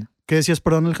trabajando. Okay. ¿Qué decías,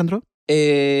 perdón, Alejandro?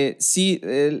 Sí,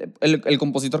 el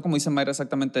compositor, como dice Mayra,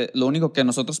 exactamente, lo único que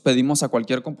nosotros pedimos a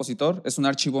cualquier compositor es un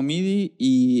archivo MIDI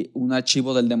y un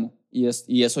archivo del demo.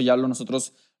 Y eso ya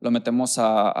nosotros lo metemos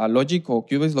a Logic o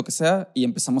Cubase, lo que sea, y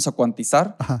empezamos a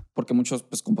cuantizar, porque muchos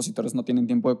compositores no tienen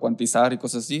tiempo de cuantizar y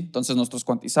cosas así. Entonces nosotros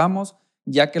cuantizamos,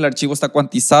 ya que el archivo está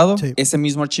cuantizado, ese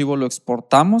mismo archivo lo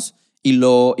exportamos y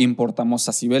lo importamos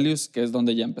a Sibelius, que es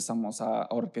donde ya empezamos a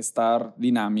orquestar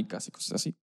dinámicas y cosas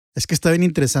así. Es que está bien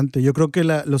interesante. Yo creo que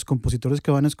los compositores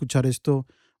que van a escuchar esto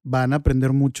van a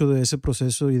aprender mucho de ese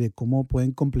proceso y de cómo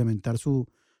pueden complementar su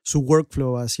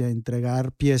workflow hacia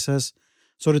entregar piezas,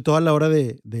 sobre todo a la hora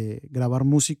de grabar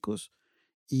músicos.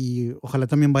 Y ojalá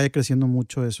también vaya creciendo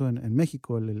mucho eso en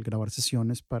México, el grabar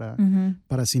sesiones para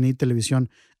cine y televisión.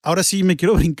 Ahora sí, me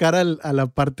quiero brincar a la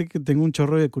parte que tengo un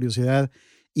chorro de curiosidad.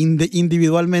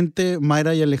 Individualmente,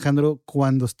 Mayra y Alejandro,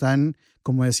 cuando están,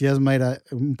 como decías, Mayra,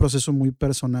 un proceso muy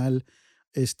personal,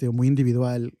 muy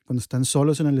individual, cuando están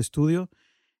solos en el estudio,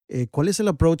 ¿cuál es el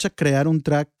approach a crear un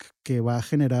track que va a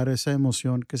generar esa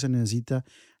emoción que se necesita?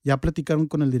 Ya platicaron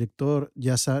con el director,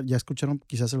 ya escucharon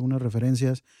quizás algunas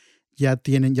referencias, ya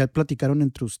platicaron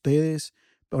entre ustedes.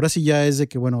 Ahora sí ya es de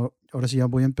que, bueno, ahora sí ya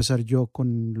voy a empezar yo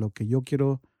con lo que yo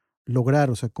quiero lograr,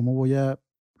 o sea, cómo voy a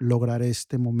lograr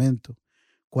este momento.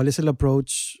 ¿Cuál es el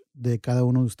approach de cada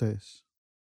uno de ustedes?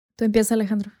 Tú empieza,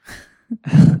 Alejandro.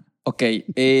 Ok,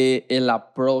 el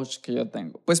approach que yo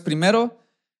tengo. Pues primero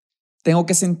tengo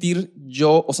que sentir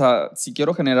yo, o sea, si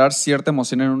quiero generar cierta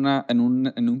emoción en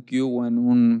un cue o en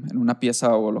una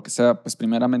pieza o lo que sea, pues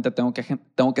primeramente tengo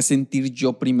que sentir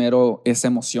yo primero esa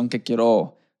emoción que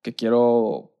quiero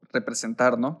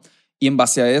representar, ¿no? Y en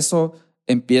base a eso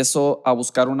empiezo a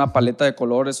buscar una paleta de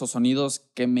colores o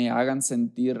sonidos que me hagan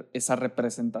sentir esa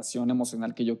representación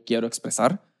emocional que yo quiero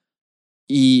expresar.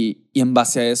 Y en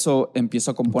base a eso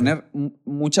empiezo a componer. Okay.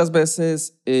 Muchas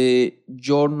veces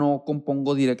yo no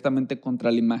compongo directamente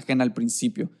contra la imagen al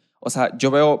principio. O sea, yo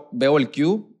veo el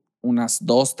cue unas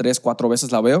 2, 3, 4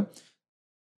 veces la veo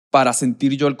para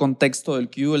sentir yo el contexto del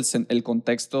cue, el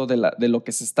contexto de lo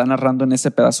que se está narrando en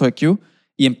ese pedazo de cue,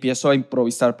 y empiezo a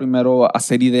improvisar primero, a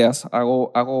hacer ideas.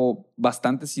 Hago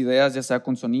bastantes ideas, ya sea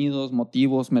con sonidos,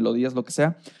 motivos, melodías, lo que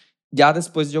sea. Ya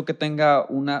después yo que tenga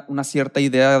una cierta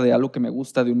idea de algo que me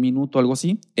gusta, de un minuto, algo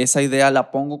así, esa idea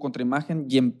la pongo contra imagen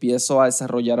y empiezo a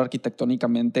desarrollar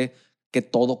arquitectónicamente que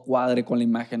todo cuadre con la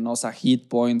imagen, ¿no? O sea, hit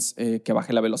points, que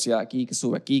baje la velocidad aquí, que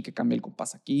sube aquí, que cambie el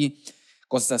compás aquí,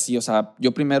 cosas así. O sea,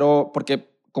 yo primero, porque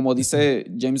como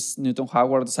dice James Newton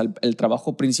Howard, o sea, el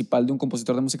trabajo principal de un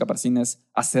compositor de música para cine es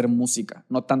hacer música,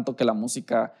 no tanto que la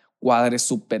música cuadre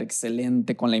súper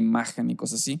excelente con la imagen y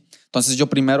cosas así. Entonces yo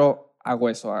primero hago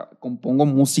eso, compongo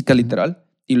música literal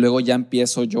y luego ya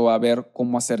empiezo yo a ver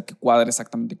cómo hacer que cuadre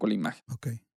exactamente con la imagen. Ok.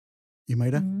 ¿Y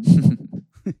Mayra?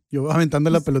 Yo aventando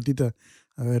la pelotita.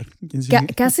 A ver, ¿quién sigue?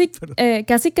 Casi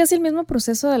el mismo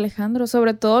proceso de Alejandro,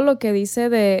 sobre todo lo que dice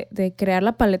de crear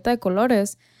la paleta de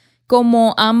colores.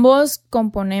 Como ambos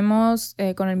componemos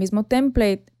con el mismo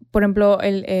template, por ejemplo,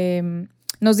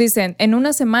 nos dicen, en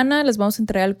una semana les vamos a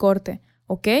entregar el corte,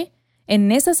 ¿ok?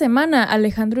 En esa semana,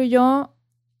 Alejandro y yo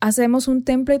hacemos un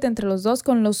template entre los dos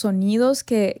con los sonidos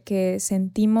que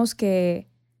sentimos que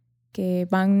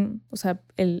van, o sea,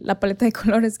 la paleta de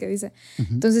colores que dice.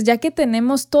 Entonces, ya que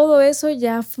tenemos todo eso,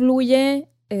 ya fluye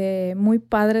muy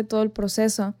padre todo el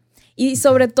proceso. Y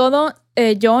sobre todo,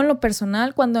 yo en lo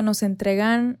personal, cuando nos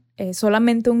entregan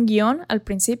solamente un guión al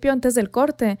principio, antes del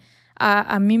corte,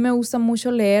 a mí me gusta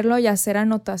mucho leerlo y hacer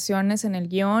anotaciones en el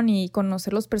guión y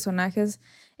conocer los personajes.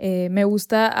 Me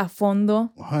gusta a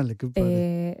fondo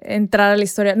entrar a la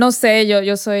historia. No sé,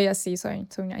 yo soy así, soy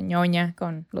una ñoña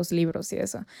con los libros y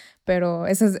eso. Pero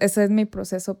ese es mi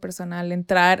proceso personal,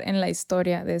 entrar en la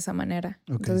historia de esa manera.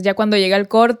 Okay. Entonces ya cuando llega el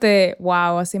corte,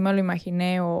 wow, así me lo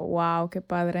imaginé, o wow, qué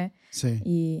padre. Sí.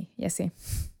 Y así.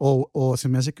 O se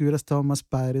me hace que hubiera estado más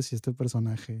padre si este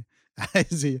personaje... Ay,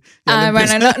 sí.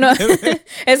 Bueno, no.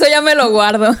 Eso ya me lo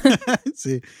guardo.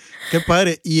 Sí, qué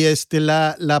padre. Y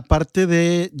la parte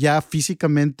de ya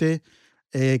físicamente,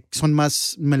 ¿son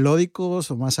más melódicos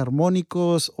o más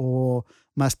armónicos o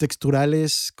más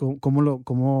texturales?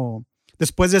 ¿Cómo?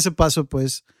 Después de ese paso,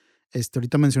 pues,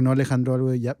 ahorita mencionó Alejandro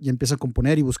algo de ya empieza a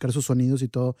componer y buscar sus sonidos y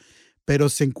todo, pero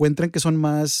se encuentran que son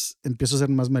más, empieza a hacer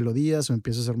más melodías o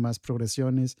empieza a hacer más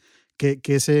progresiones.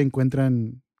 ¿Qué se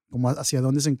encuentran? Como hacia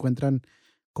dónde se encuentran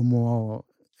como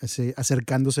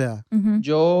acercándose a...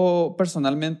 Yo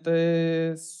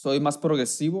personalmente soy más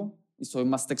progresivo y soy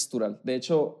más textural. De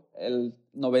hecho, el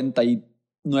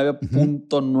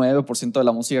 99.9% de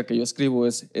la música que yo escribo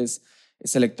es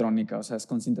electrónica, o sea, es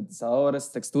con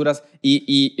sintetizadores, texturas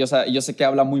y o sea, yo sé que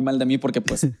habla muy mal de mí porque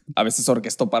pues a veces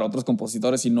orquesto para otros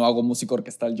compositores y no hago música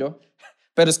orquestal yo.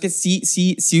 Pero es que sí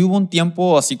hubo un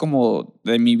tiempo así como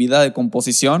de mi vida de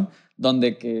composición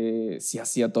donde que sí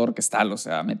hacía todo orquestal, o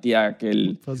sea, metía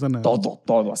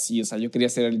todo así, o sea, yo quería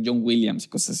ser el John Williams y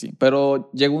cosas así, pero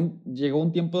llegó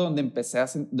un tiempo donde empecé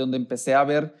a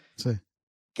ver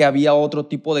que había otro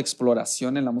tipo de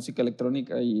exploración en la música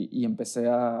electrónica y empecé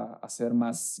a hacer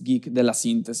más geek de la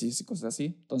síntesis y cosas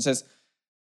así. Entonces,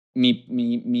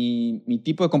 mi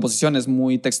tipo de composición es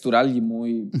muy textural y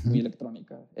muy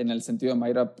electrónica. En el sentido de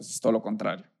Mayra, pues es todo lo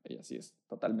contrario. Ella sí es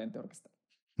totalmente orquestal.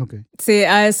 Okay. Sí,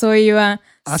 a eso iba.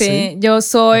 Sí, yo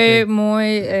soy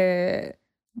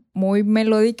muy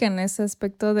melódica en ese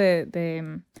aspecto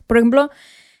de... Por ejemplo,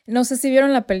 no sé si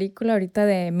vieron la película ahorita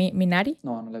de Minari.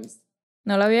 No la he visto.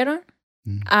 ¿No la vieron?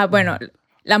 Bueno,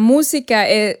 la música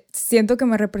siento que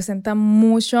me representa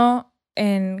mucho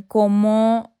en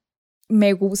cómo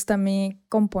me gusta a mí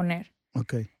componer.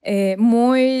 Okay.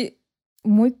 Muy...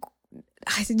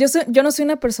 Ay, yo no soy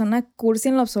una persona cursi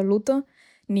en lo absoluto,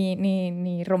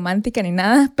 ni romántica, ni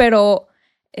nada, pero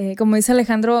como dice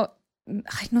Alejandro,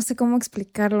 ay, no sé cómo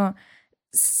explicarlo.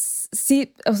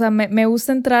 Sí, o sea, me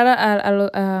gusta entrar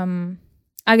a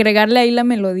agregarle ahí la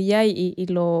melodía y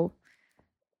lo...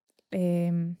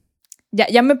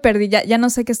 ya me perdí, ya no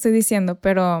sé qué estoy diciendo,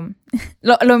 pero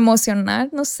lo emocional,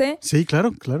 no sé. Sí,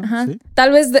 claro. Sí.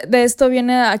 Tal vez de esto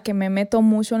viene a que me meto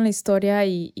mucho en la historia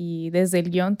y desde el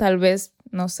guión, tal vez,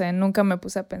 no sé, nunca me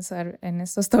puse a pensar en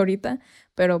esto hasta ahorita,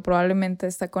 pero probablemente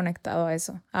está conectado a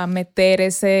eso, a meter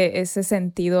ese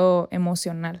sentido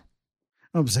emocional.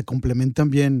 No, pues se complementan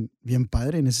bien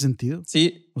padre en ese sentido.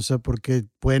 Sí. O sea, porque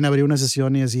pueden abrir una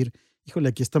sesión y decir, híjole,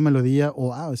 aquí esta melodía,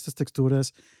 o estas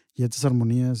texturas y estas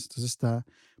armonías. Entonces está...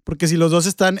 Porque si los dos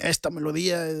están, esta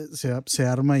melodía, se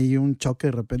arma ahí un choque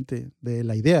de repente de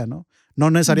la idea, ¿no? No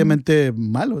necesariamente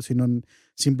malo, sino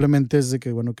simplemente es de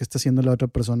que, bueno, ¿qué está haciendo la otra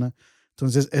persona?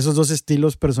 Entonces, esos dos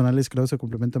estilos personales, creo, se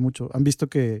complementan mucho. ¿Han visto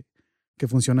que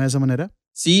funciona de esa manera?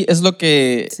 Sí, es lo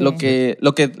que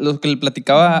le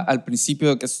platicaba al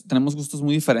principio, que tenemos gustos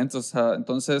muy diferentes. O sea,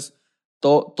 entonces,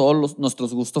 todos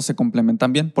nuestros gustos se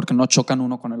complementan bien porque no chocan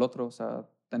uno con el otro. O sea,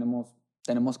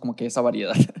 tenemos como que esa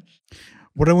variedad.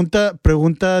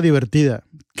 Pregunta divertida.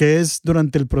 ¿Qué es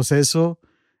durante el proceso?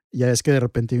 Ya es que de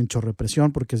repente hay un chorro de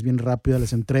presión porque es bien rápida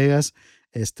las entregas.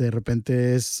 De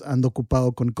repente ando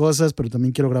ocupado con cosas, pero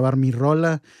también quiero grabar mi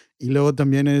rola. Y luego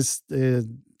también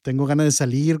tengo ganas de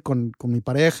salir con mi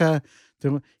pareja.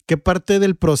 ¿Qué parte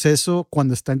del proceso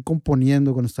cuando están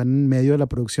componiendo, cuando están en medio de la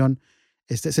producción,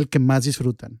 es el que más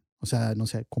disfrutan? O sea, no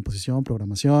sé, composición,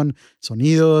 programación,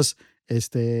 sonidos,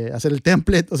 hacer el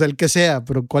template, o sea, el que sea,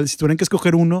 pero si tuvieran que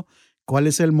escoger uno, ¿cuál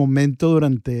es el momento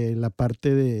durante la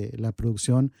parte de la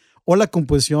producción o la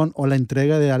composición o la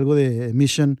entrega de algo de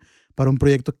emission para un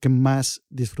proyecto que más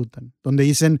disfrutan? Donde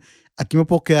dicen, aquí me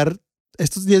puedo quedar,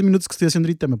 estos 10 minutos que estoy haciendo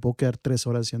ahorita, me puedo quedar 3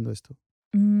 horas haciendo esto.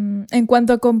 En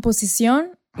cuanto a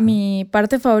composición, mi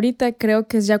parte favorita creo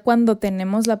que es ya cuando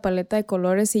tenemos la paleta de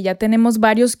colores y ya tenemos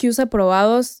varios cues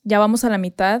aprobados, ya vamos a la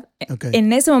mitad. Okay.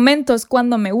 En ese momento es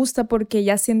cuando me gusta porque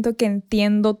ya siento que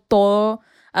entiendo todo,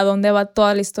 a dónde va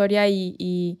toda la historia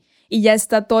y ya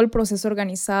está todo el proceso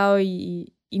organizado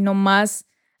y nomás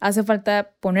hace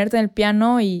falta ponerte en el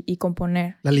piano y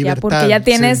componer. La libertad. Ya, porque ya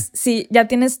tienes, ya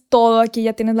tienes todo aquí,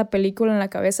 ya tienes la película en la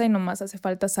cabeza y nomás hace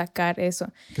falta sacar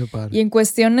eso. Qué padre. Y en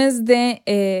cuestiones de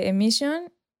emission,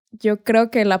 yo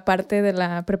creo que la parte de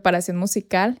la preparación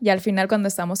musical, ya al final cuando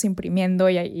estamos imprimiendo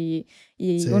y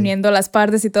uniendo las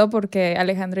partes y todo, porque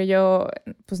Alejandro y yo,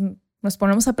 pues nos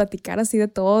ponemos a platicar así de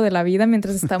todo, de la vida,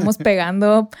 mientras estamos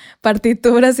pegando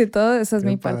partituras y todo. Esa es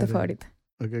mi parte favorita.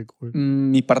 Okay, cool.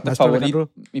 Mi parte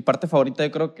favorita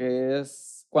yo creo que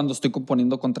es cuando estoy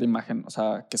componiendo contra imagen. O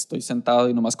sea, que estoy sentado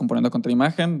y nomás componiendo contra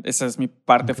imagen. Esa es mi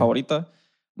parte favorita.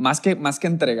 Más que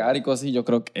entregar y cosas así, yo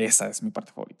creo que esa es mi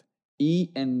parte favorita.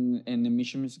 Y en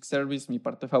Emission Music Service, mi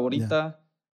parte favorita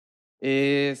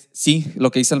es, sí, lo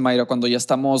que dice el Mayra, cuando ya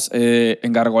estamos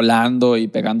engargolando y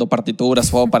pegando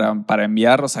partituras para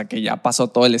enviar, o sea, que ya pasó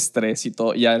todo el estrés y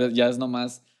todo, ya es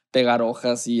nomás pegar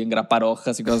hojas y engrapar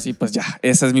hojas y cosas así, pues ya,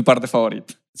 esa es mi parte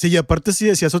favorita. Sí, y aparte si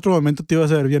decías otro momento te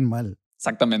ibas a ver bien mal.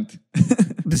 Exactamente.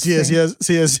 Si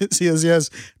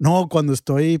decías, no, cuando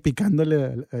estoy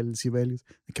picándole al Sibelius,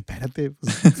 que espérate,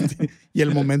 pues, y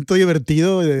el momento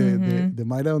divertido de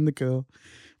Mayra, ¿dónde quedó?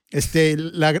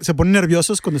 ¿Se ponen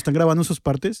nerviosos cuando están grabando sus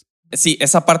partes? Sí,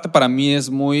 esa parte para mí es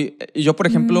muy... Yo, por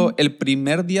ejemplo, el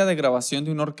primer día de grabación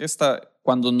de una orquesta,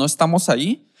 cuando no estamos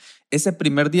ahí, ese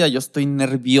primer día yo estoy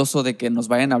nervioso de que nos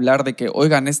vayan a hablar de que,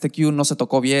 oigan, este cue no se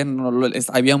tocó bien,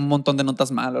 había un montón de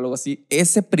notas mal o algo así.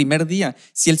 Ese primer día,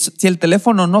 si el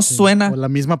teléfono no suena... O la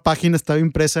misma página estaba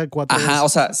impresa 4 veces. Ajá, o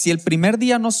sea, si el primer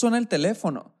día no suena el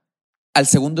teléfono, al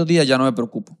segundo día ya no me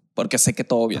preocupo, porque sé que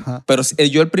todo bien. Ajá. Pero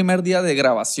yo el primer día de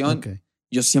grabación,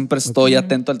 yo siempre estoy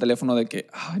atento al teléfono de que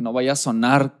no vaya a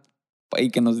sonar y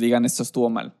que nos digan esto estuvo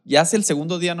mal. Ya si el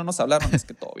segundo día no nos hablaron, es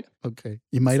que todo bien. Okay.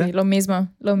 ¿Y Mayra? Sí, lo mismo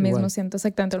siento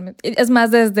exactamente. Es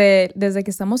más, desde que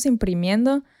estamos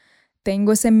imprimiendo,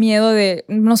 tengo ese miedo de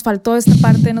nos faltó esta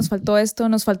parte, nos faltó esto,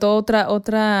 nos faltó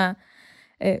otra,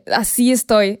 así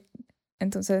estoy.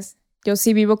 Entonces, yo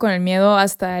sí vivo con el miedo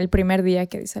hasta el primer día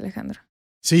que dice Alejandro.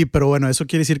 Sí, pero bueno, eso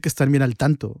quiere decir que están bien al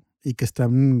tanto y que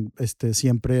están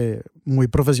siempre muy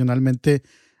profesionalmente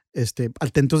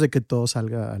atentos de que todo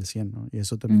salga al 100, ¿no? Y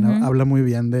eso también habla muy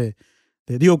bien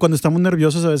digo, cuando estamos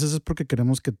nerviosos a veces es porque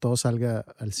queremos que todo salga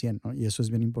al 100, ¿no? Y eso es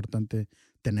bien importante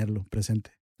tenerlo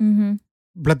presente.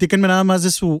 Platíquenme nada más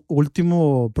de su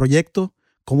último proyecto,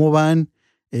 cómo van,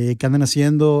 qué andan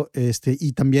haciendo,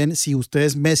 y también si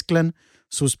ustedes mezclan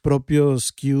sus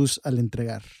propios cues al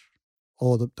entregar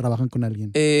o trabajan con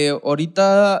alguien.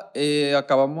 Ahorita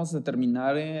acabamos de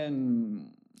terminar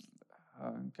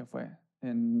 ¿qué fue?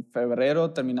 En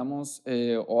febrero terminamos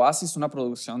Oasis, una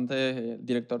producción del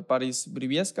director Paris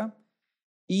Briviesca.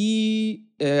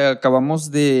 Y acabamos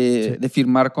de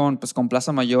firmar con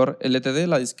Plaza Mayor LTD,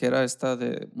 la disquera esta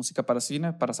de música para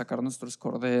cine, para sacar nuestro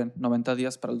score de 90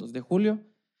 días para el 2 de julio.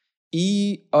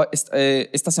 Y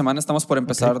esta semana estamos por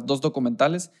empezar 2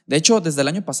 documentales. De hecho, desde el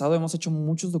año pasado hemos hecho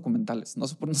muchos documentales. No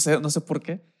sé por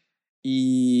qué.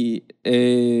 Y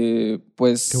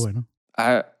pues... Qué bueno.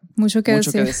 Mucho que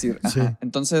decir. Sí.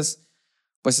 Entonces,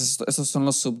 pues esos son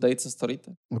los updates hasta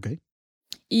ahorita. Ok.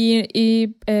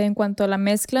 Y en cuanto a la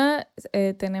mezcla,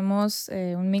 tenemos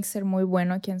un mixer muy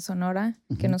bueno aquí en Sonora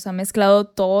que nos ha mezclado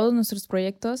todos nuestros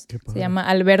proyectos. Se llama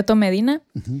Alberto Medina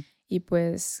y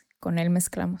pues con él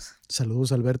mezclamos.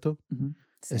 Saludos, Alberto.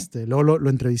 Sí. Luego lo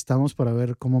entrevistamos para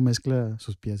ver cómo mezcla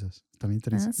sus piezas. También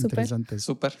interesante.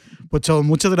 Súper. Pues chavos,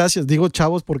 muchas gracias. Digo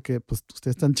chavos porque pues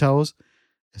ustedes están chavos.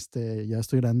 Ya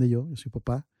estoy grande yo soy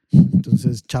papá.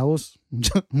 Entonces, chavos,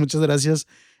 muchas gracias.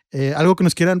 Algo que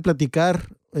nos quieran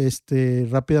platicar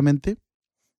rápidamente,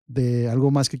 de algo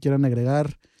más que quieran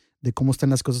agregar, de cómo están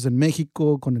las cosas en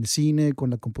México, con el cine, con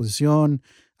la composición,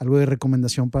 algo de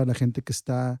recomendación para la gente que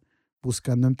está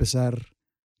buscando empezar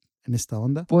en esta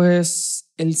onda. Pues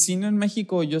el cine en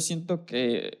México, yo siento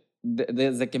que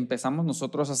desde que empezamos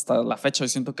nosotros hasta la fecha, yo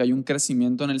siento que hay un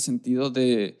crecimiento en el sentido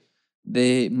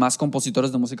de más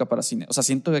compositores de música para cine. O sea,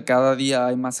 siento que cada día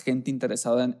hay más gente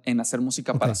interesada en hacer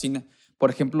música para cine. Por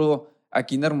ejemplo,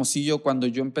 aquí en Hermosillo, cuando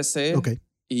yo empecé,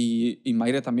 y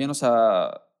Mayra también, o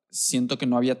sea, siento que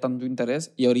no había tanto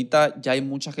interés. Y ahorita ya hay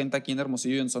mucha gente aquí en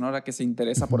Hermosillo y en Sonora que se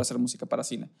interesa por hacer música para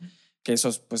cine. Que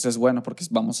eso pues es bueno porque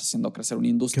vamos haciendo crecer una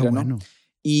industria, Qué bueno. ¿no?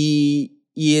 Y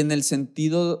en el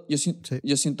sentido,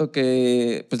 yo siento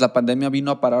que pues la pandemia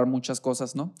vino a parar muchas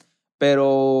cosas, ¿no?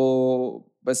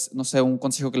 Pero, pues, no sé, un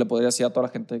consejo que le podría decir a toda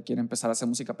la gente que quiere empezar a hacer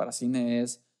música para cine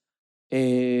es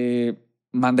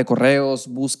mande correos,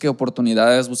 busque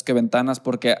oportunidades, busque ventanas,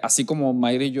 porque así como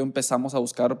Mayra y yo empezamos a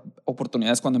buscar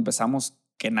oportunidades cuando empezamos,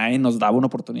 que nadie nos daba una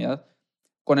oportunidad,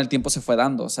 con el tiempo se fue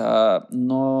dando. O sea,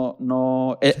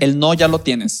 el no ya lo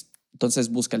tienes, entonces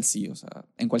busca el sí, o sea,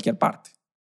 en cualquier parte.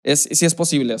 Sí es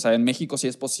posible, o sea, en México sí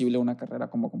es posible una carrera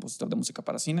como compositor de música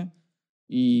para cine.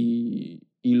 Y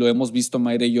lo hemos visto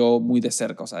Mayra y yo muy de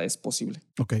cerca, o sea, es posible.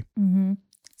 Ok.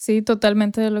 Sí,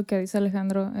 totalmente de lo que dice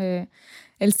Alejandro.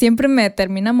 Él siempre me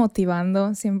termina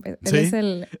motivando, siempre. ¿Sí?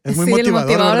 Él es muy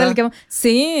motivador, el motivador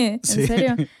sí, en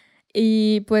serio.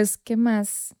 Y pues, ¿qué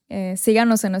más?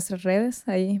 Síganos en nuestras redes,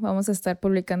 ahí vamos a estar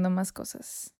publicando más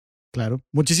cosas. Claro.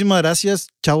 Muchísimas gracias,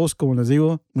 chavos, como les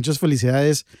digo. Muchas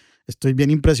felicidades. Estoy bien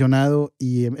impresionado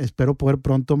y espero poder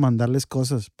pronto mandarles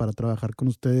cosas para trabajar con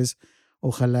ustedes.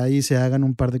 Ojalá y se hagan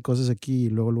un par de cosas aquí y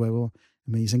luego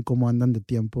me dicen cómo andan de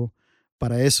tiempo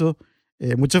para eso.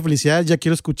 Muchas felicidades. Ya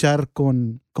quiero escuchar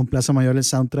con Plaza Mayor el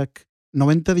soundtrack.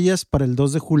 90 días para el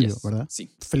 2 de julio, ¿verdad?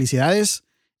 Sí. Felicidades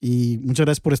y muchas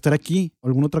gracias por estar aquí.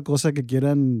 ¿Alguna otra cosa que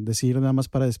quieran decir nada más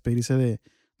para despedirse de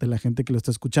la gente que lo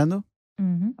está escuchando?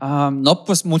 No,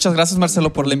 pues muchas gracias,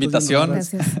 Marcelo, por la invitación.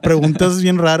 Gracias. Preguntas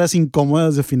bien raras,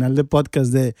 incómodas de final de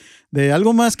podcast, de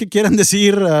algo más que quieran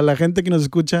decir a la gente que nos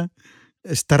escucha.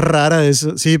 Está rara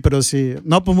eso. Sí, pero sí.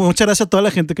 No, pues muchas gracias a toda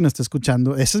la gente que nos está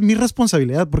escuchando. Esa es mi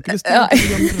responsabilidad. ¿Por qué les tengo que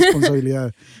decir mi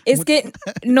responsabilidad? Es que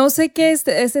no sé qué es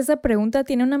esa pregunta.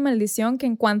 Tiene una maldición que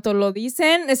en cuanto lo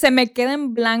dicen, se me queda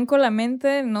en blanco la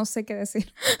mente. No sé qué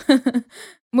decir.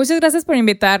 Muchas gracias por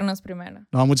invitarnos primero.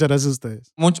 No, muchas gracias a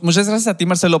ustedes. Muchas gracias a ti,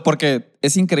 Marcelo, porque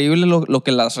es increíble lo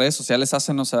que las redes sociales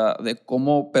hacen, o sea, de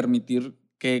cómo permitir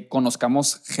que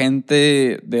conozcamos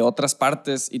gente de otras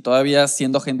partes y todavía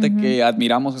siendo gente que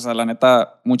admiramos. O sea, la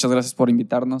neta, muchas gracias por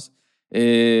invitarnos.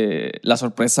 La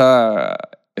sorpresa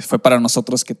fue para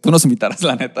nosotros que tú nos invitaras,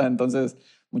 la neta. Entonces,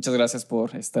 muchas gracias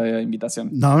por esta invitación.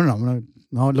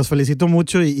 No, los felicito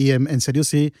mucho y en serio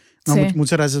sí. No, sí.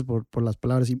 Muchas gracias por las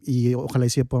palabras y ojalá y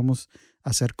sí podamos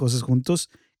hacer cosas juntos.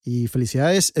 Y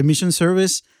felicidades. Emission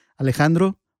Service,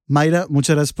 Alejandro, Mayra,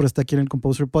 muchas gracias por estar aquí en el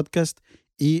Composer Podcast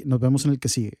y nos vemos en el que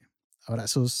sigue.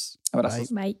 Abrazos. Abrazos.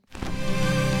 Bye.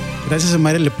 Gracias a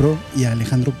Mayra Lepró y a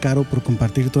Alejandro Karo por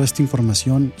compartir toda esta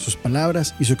información, sus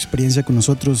palabras y su experiencia con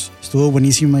nosotros. Estuvo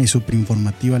buenísima y súper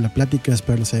informativa la plática,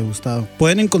 espero les haya gustado.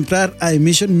 Pueden encontrar a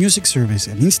Emission Music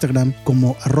Service en Instagram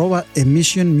como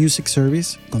 @Emission Music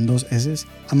Service con 2 S,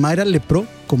 a Mayra Lepró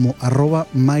como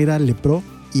 @Mayra Lepró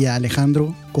y a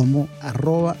Alejandro como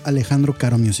 @Alejandro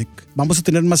Karo Music. Vamos a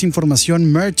tener más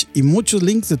información, merch y muchos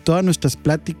links de todas nuestras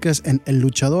pláticas en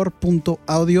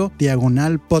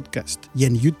elluchador.audio/podcast y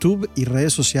en YouTube y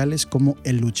redes sociales como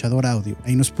El Luchador Audio.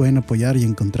 Ahí nos pueden apoyar y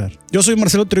encontrar. Yo soy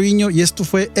Marcelo Treviño y esto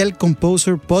fue el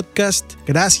Composer Podcast.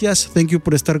 Gracias, thank you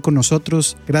por estar con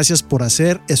nosotros. Gracias por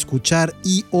hacer, escuchar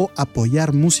y o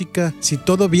apoyar música. Si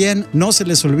todo bien, no se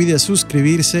les olvide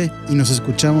suscribirse y nos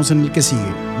escuchamos en el que sigue.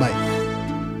 Bye.